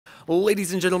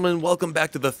Ladies and gentlemen, welcome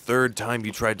back to the third time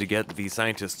you tried to get the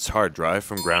scientist's hard drive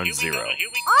from Ground Zero.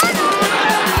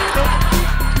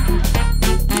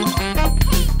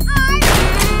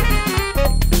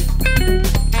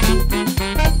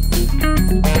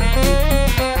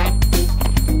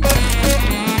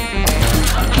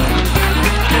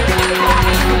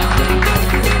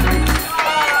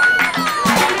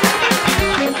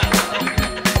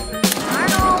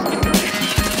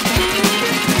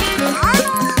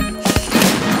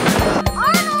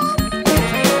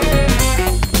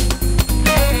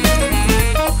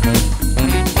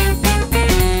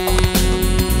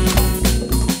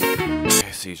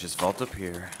 You just vault up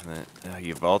here, and then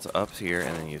you vault up here,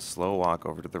 and then you slow walk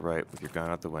over to the right with your gun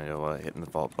out the window while hitting the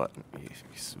vault button. You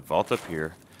vault up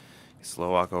here, you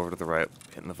slow walk over to the right,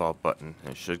 hitting the vault button,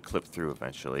 and it should clip through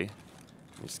eventually.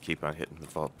 You just keep on hitting the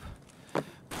vault.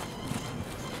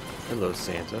 Hello,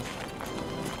 Santa.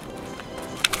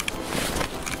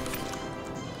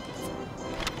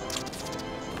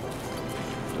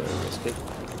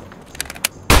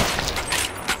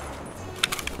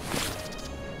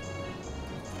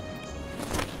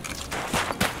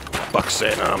 Fuck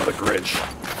Santa, I'm the Grinch.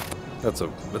 That's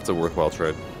a worthwhile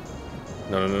trade.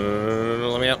 No,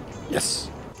 let me out. Yes.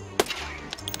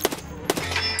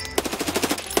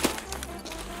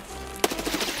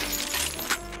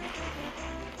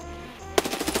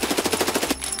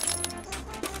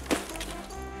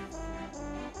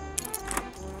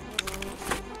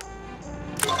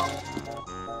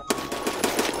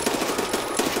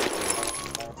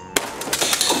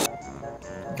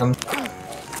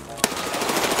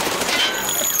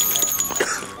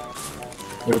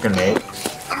 You have a grenade?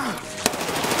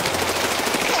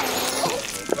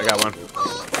 I got one.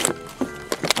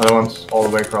 Other one's all the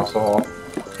way across the hall.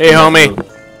 Hey, homie!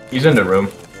 He's in the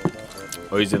room.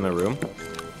 Oh, he's in the room?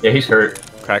 Yeah, he's hurt.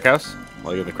 Crack house?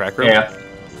 While you're in the crack room? Yeah.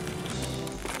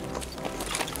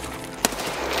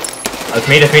 It's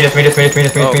me.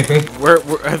 Where,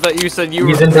 I thought you said you were...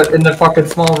 He's in the fucking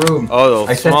small room. Oh,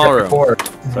 the small room. Before.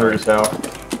 Sorry. So.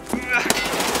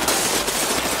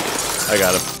 I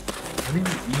got him. What are you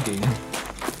eating?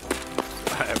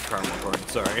 I have caramel corn,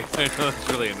 sorry. I know it's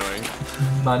really annoying.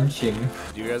 Munching.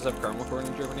 Do you guys have caramel corn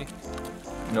in Germany?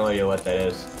 No idea what that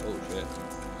is. Oh shit.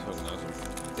 So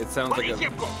awesome. It sounds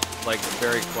like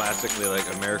very classically like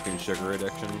American sugar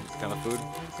addiction kind of food.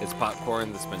 It's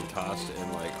popcorn that's been tossed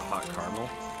in like hot caramel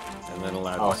and then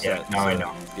allowed to set. Yeah, now I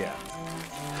know. Yeah.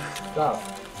 Stop.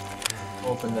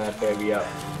 Open that baby up.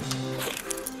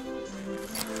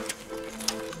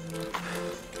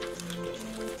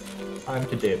 Time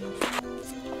to dip.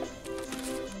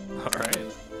 Alright.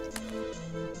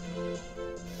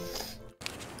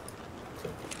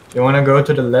 You wanna go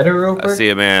to the letter real quick? I see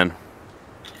a man.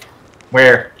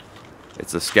 Where?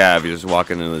 It's a scav, he's just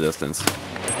walking in the distance.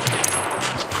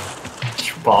 Did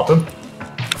you pop him?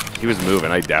 He was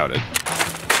moving, I doubt it.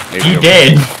 Maybe He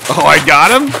did! Oh, I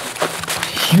got him?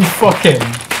 You fucking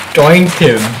doinked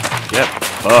him. Yep.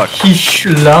 Fuck. He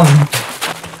slumped.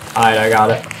 Alright, I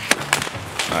got it.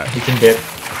 Alright. You can dip.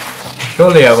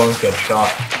 Surely I won't get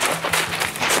shot.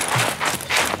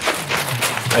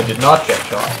 I did not get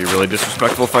shot. Be really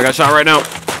disrespectful if I got shot right now.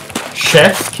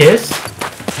 Chef's kiss?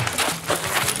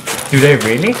 Do they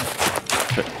really?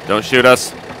 Don't shoot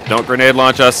us. Don't grenade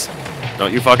launch us.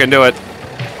 Don't you fucking do it.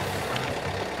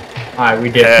 Alright, we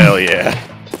did. Hell yeah.